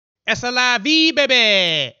S.L.I.V,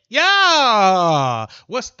 baby. Yeah.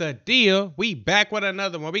 What's the deal? We back with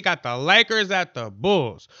another one. We got the Lakers at the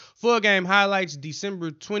Bulls. Full game highlights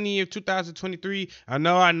December 20th, 2023. I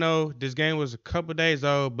know. This game was a couple days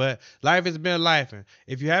old, but life has been lifing.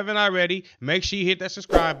 If you haven't already, make sure you hit that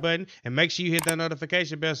subscribe button and make sure you hit that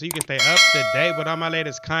notification bell so you can stay up to date with all my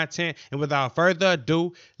latest content. And without further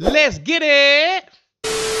ado, let's get it.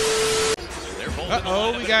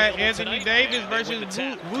 Uh-oh, we got Anthony Davis versus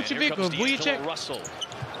Vucevic or Vucevic.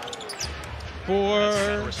 For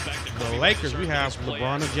the Lakers, we have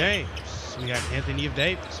LeBron or James. We have Anthony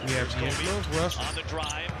Davis. We have D'Angelo Russell.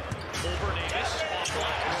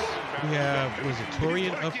 We have, was it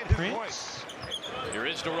Torian of Prince?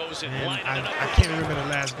 And I can't remember the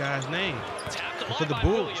last guy's name. For the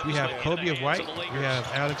Bulls, we have Kobe of White. We have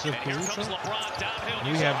Alex of Caruso.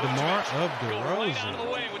 We have DeMar of DeRozan.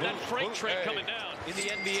 In the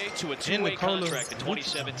NBA to a two-way contract in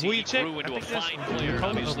 2017 grew into a fine player.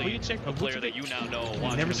 A player that you now know.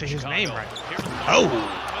 I never say his name right. Oh,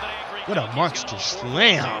 what a monster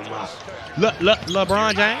slam.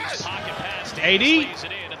 LeBron James. AD.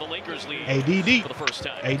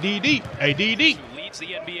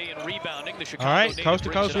 All right, coast to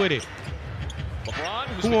coast with it.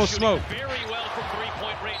 Who wants smoke?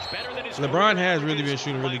 LeBron has really been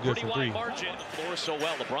shooting really good from three. So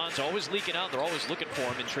well, LeBron's always leaking out. They're always looking for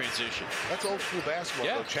him in transition. That's old school basketball.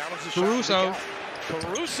 Yeah. Caruso.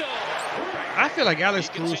 I feel like Alex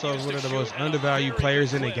Caruso is one of the most undervalued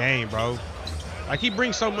players in the game, bro. Like, he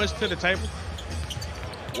brings so much to the table.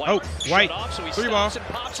 Oh, White. Three ball.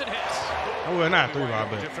 Oh, well, not three ball,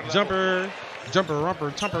 but jumper,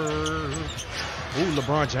 rumper, tumper. Ooh,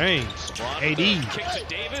 LeBron James. AD.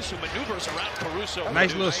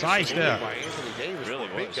 Nice little side step. Really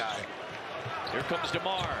big guy. Here comes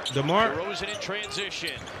DeMar. DeRozan in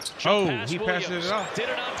transition. Oh, he passes it off. Did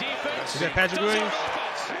it on defense. Is that Patrick Williams? I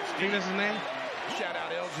think that's his name. Shout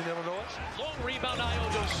out Elgin, Illinois. Long rebound,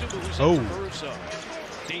 Dosunmu.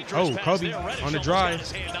 Oh, Kobe on the drive.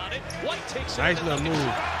 Nice little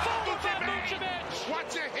move.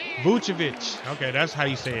 Vucevic. Okay, that's how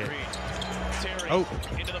you say it. Oh,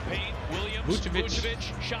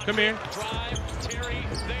 Vucevic. Come here.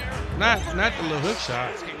 Not the little hook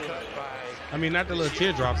shot. I mean, not the little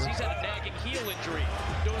teardropper. He's had a nagging heel injury.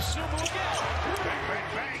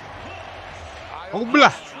 Oh,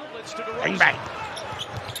 blah. Bang, bang.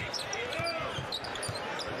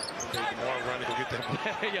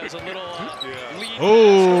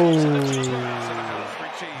 Oh.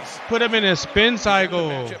 Put him in a spin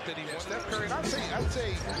cycle.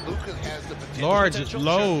 Large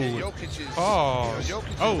load.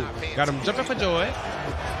 Oh, got him jumping for joy.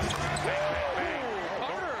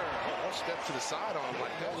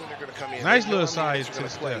 Nice little side to the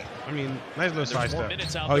step. I mean, nice little side step.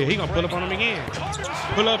 Oh, yeah, he going to pull up on him again.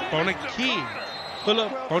 Pull up on the kid. Pull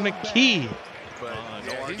up on the kid. But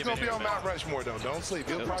yeah, he's going to be on Mount Rushmore, though. Don't sleep.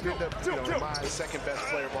 He'll probably end up, my second best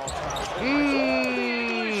player of all time.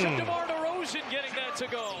 DeMar DeRozan getting that to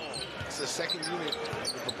go. It's the second unit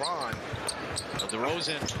with LeBron.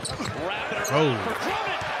 DeRozan wrapping it around for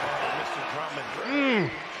Drummond. Mr.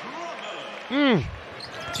 Drummond.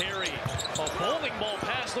 Terry, a bowling ball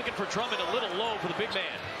pass looking for Drummond, a little low for the big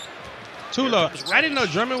man. Too low. I didn't know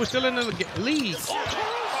Drummond was still in the league.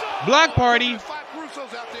 Block party.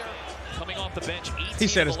 Coming off the bench, he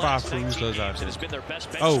said it's 5 Caruso's out there.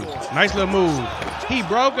 Oh, nice little move. He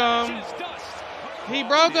broke him. He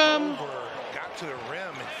broke him. Got to the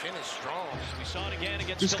rim and finished strong. We saw it again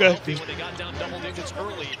against disgusting. When they got down double digits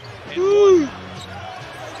early.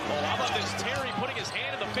 How about this Terry putting his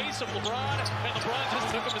hand in the face of LeBron, and LeBron just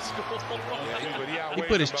took him to school. He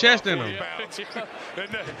put his chest in him.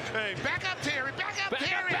 Hey, back up, Terry. Back up,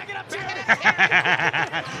 Terry. Back it up, Terry.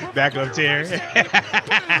 Back up, Terry.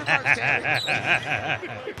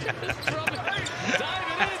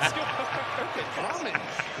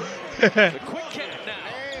 The quick kick now.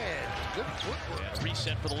 Good footwork.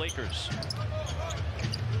 Reset for the Lakers.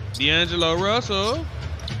 D'Angelo Russell.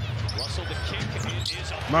 Russell, the kick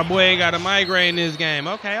is up. My boy ain't got a migraine this game.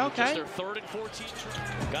 Okay. Just their 3rd and 14.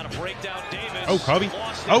 Got to break down Davis. Oh, Kobe.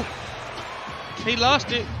 Oh, he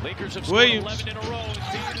lost it. Lakers have Williams. 11 in a row.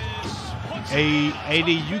 Hey, AD,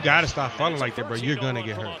 you got to stop falling like that, bro. You're going to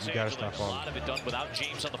get hurt. You got to stop falling.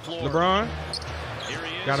 LeBron.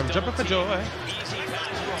 Got him jumping for joy.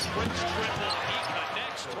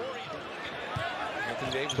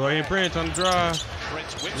 Torian Prince on the drive.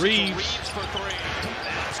 Reeves.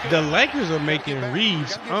 The Lakers are making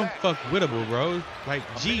Reeves unfuckwittable, bro. Like,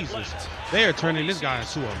 Jesus. They are turning this guy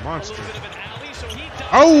into a monster.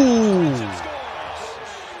 Oh!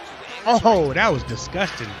 Oh, that was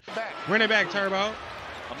disgusting. Run it back, Turbo.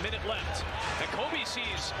 A minute left. And Kobe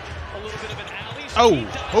sees a little bit of an alley. So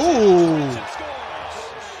Oh,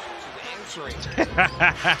 Answering. Look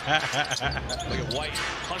at White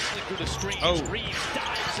hustling through the screen. Oh. Reeves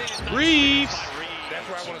dives in. Reeves. That's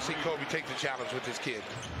where I want to see Kobe take the challenge with this kid.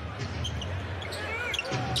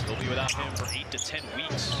 He'll be without him for 8 to 10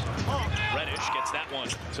 weeks. Reddish gets that one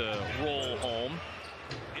to roll home.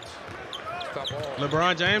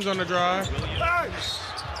 LeBron James on the drive. Williams.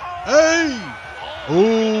 Hey!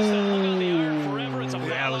 Ooh, That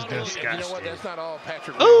that was You know what? disgusting. That's not all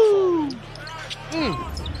Patrick Ooh, Reeves' Lead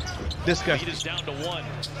disgusting. is down to 1.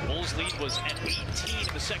 Bulls lead was at 18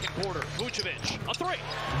 in the second quarter. Vucevic, a 3.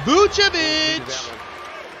 Vucevic.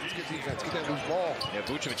 Good defense. Get that loose ball. Yeah,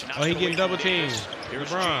 Vucevic knocks Oh, he it getting away double from teamed. Davis. Here's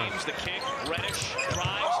LeBron. James, the kick. Reddish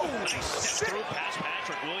drives. Nice step through past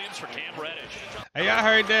Patrick Williams for Cam Reddish. Hey, y'all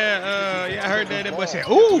heard that? Y'all heard that? That boy said,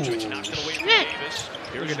 "Ooh, Vucevic knocks it away from snap." Davis.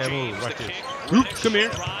 Look Here's at that move. James, Watch the this. kick. Oop, Reddish come here.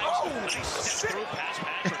 drives. Nice step through past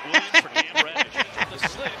Patrick Williams for Cam Reddish. On the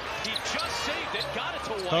slip, he just saved it. Got it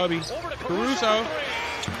to White. Kobe. Over to Caruso.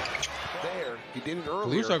 There. He did it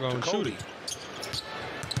earlier. Caruso gonna shoot it.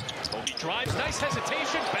 Kobe drives. Nice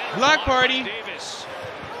hesitation. Bad Block block party. by Davis.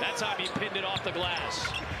 That's how he pinned it off the glass.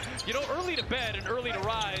 You know, early to bed and early to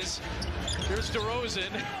rise. Here's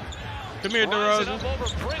DeRozan. Come here, Lines it DeRozan. up over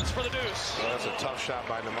Prince for the deuce. Well, that's a tough shot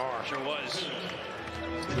by Lamar. Sure was.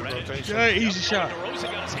 Good rotation. Yeah, easy shot.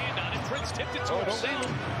 DeRozan got his hand on it. Prince tipped it to himself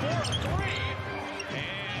for 3.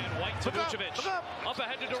 And White to Vucevic. Up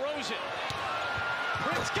ahead to DeRozan.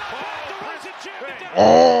 Prince got back. DeRozan jammed it down.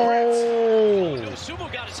 Oh.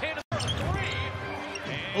 Sumo got his hand on 3.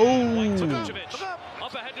 And Oh. White to Vucevic.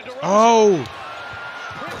 Up ahead to DeRozan. Oh.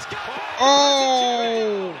 Prince got back.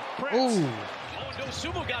 Oh. Prince. Oh. Oh, no,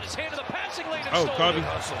 Sumo got his hand in the passing lane and Oh, stole Kobe. it.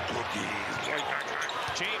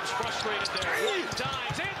 James frustrated there.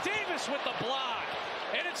 Dives and Davis with the block.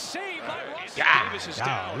 And it's saved by Russell. God, Davis is God,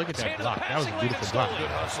 down. look at that Hand in the block. That was a passing lane beautiful and block.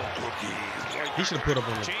 stole it. He should have put up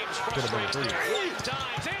on the James put up on the frustrated three. there.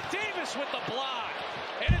 Dives and Davis with the block.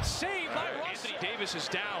 And it's saved by Russell. Anthony Davis is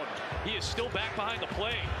down. He is still back behind the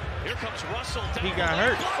play. Here comes Russell. Down He got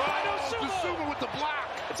hurt. Sumo with the block.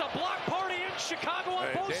 It's a block party in Chicago on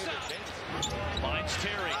both sides. Lines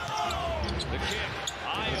Terry. The kick.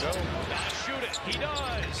 Iowa. Gotta shoot it. He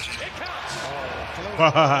does. It counts.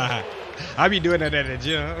 I be doing that at the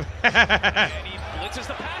gym. And he blitzes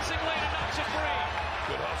the passing lane and knocks it free.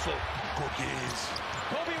 Good hustle. Cookies.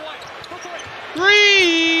 Kobe White for 3.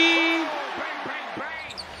 Three. Bang, bang,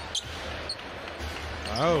 bang.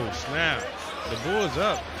 Oh snap! The Bulls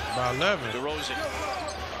up by 11. DeRozan.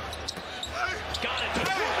 Got it. To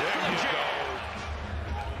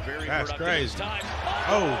Very That's productive crazy. this time.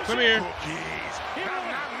 Oh, come here. Cookies. He really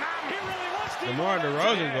wants to. DeMar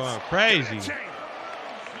DeRozan going crazy.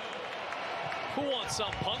 Who wants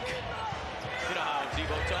some, punk? You know how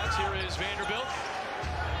Debo talks. Here is Vanderbilt.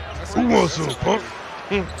 Who wants some punk?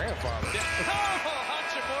 Grandfather. Oh,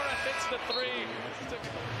 Hachimura hits the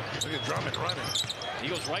 3. Look at Drummond running. He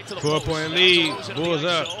goes right to the 4-point lead. Bulls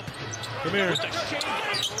up. Come here. With the shake,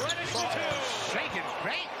 Reddish to 2. Shaking,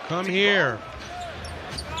 right? Come here.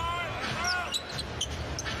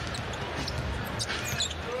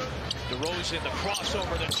 DeRozan, the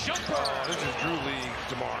crossover, the jumper. This is Drew League,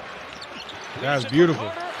 DeMar. That was beautiful.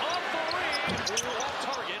 Off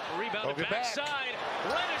target, rebounded Get back. backside.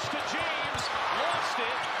 Reddish to James, lost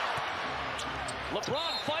it.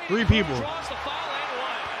 LeBron fighting. 3 people. Draws the foul and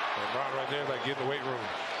 1. LeBron right there, like, get in the weight room.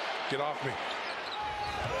 Get off me.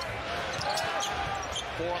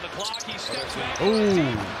 4 on the clock. He steps back. Ooh.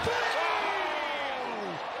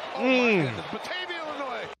 Oh, my goodness. Batavia,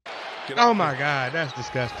 Illinois. Get Oh off my me. God, that's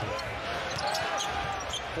disgusting.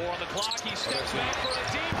 4 on the clock. He steps back for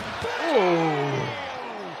a deep. Oh,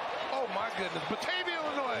 Oh, my goodness. Batavia,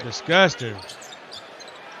 Illinois. disgusting.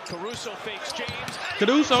 Caruso fakes James.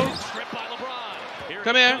 Caruso. Stripped by LeBron. Here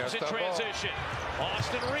Come he here. comes in transition.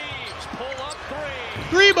 Austin Reeves pull up 3.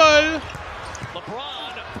 3 ball.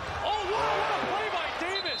 LeBron. Oh, what a play by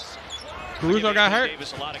Davis. Caruso got hurt.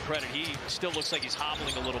 Davis a lot of credit. He still looks like he's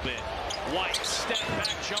hobbling a little bit. White step back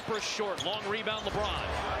jumper short. Long rebound LeBron.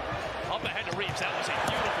 Up ahead to Reeves. That was a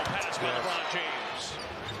beautiful pass by LeBron James.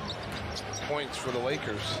 Points for the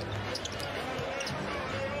Lakers.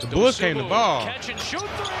 The Bulls came the ball. Catch and shoot 3.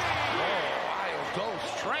 Wild goes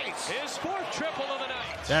straight. His 4th triple of the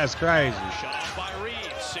night. That's crazy. Shot by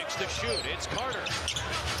Reeves. 6 to shoot. It's Carter.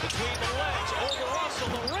 Between the legs. Over Russell.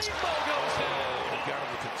 The rainbow goes down. He got him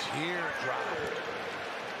with a teardrop.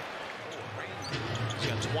 He's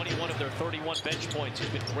got 21 of their 31 bench points. He's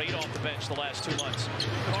been great off the bench the last 2 months.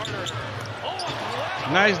 Carter. Oh,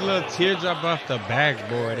 nice little teardrop off the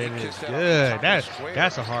backboard, and it's good.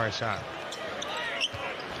 That's a hard shot.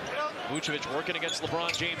 Vucevic working against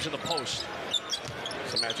LeBron James in the post.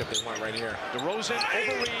 That's the matchup they want right here. DeRozan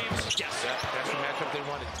over Reeves. Yes. That's the matchup they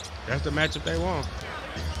wanted. That's the matchup they want.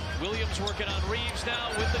 Williams working on Reeves now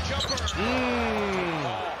with the jumper.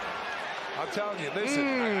 I'm telling you,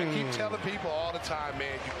 listen, I keep telling people all the time,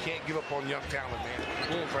 man, you can't give up on young talent, man.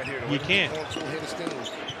 Bulls right here. You can't.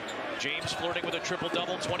 James flirting with a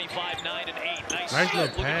triple-double, 25, 9, and 8. Nice little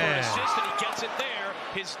looking for an pass. assist, and he gets it there.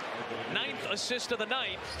 His 9th assist of the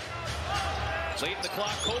night. Late in the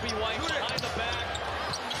clock, Kobe White behind the back.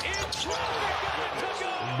 This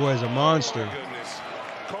boy's a monster. Goodness.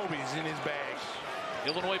 Kobe's in his bag.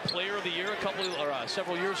 Illinois Player of the Year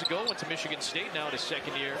several years ago. Went to Michigan State, now in his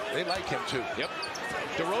 2nd year. They like him, too. Yep.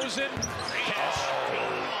 DeRozan.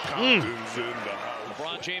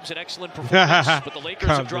 LeBron James, an excellent performance, but the Lakers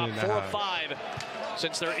have dropped 4 of 5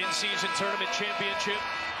 since their in-season tournament championship.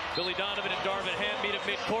 Billy Donovan and Darvin Ham meet at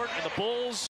midcourt, and the Bulls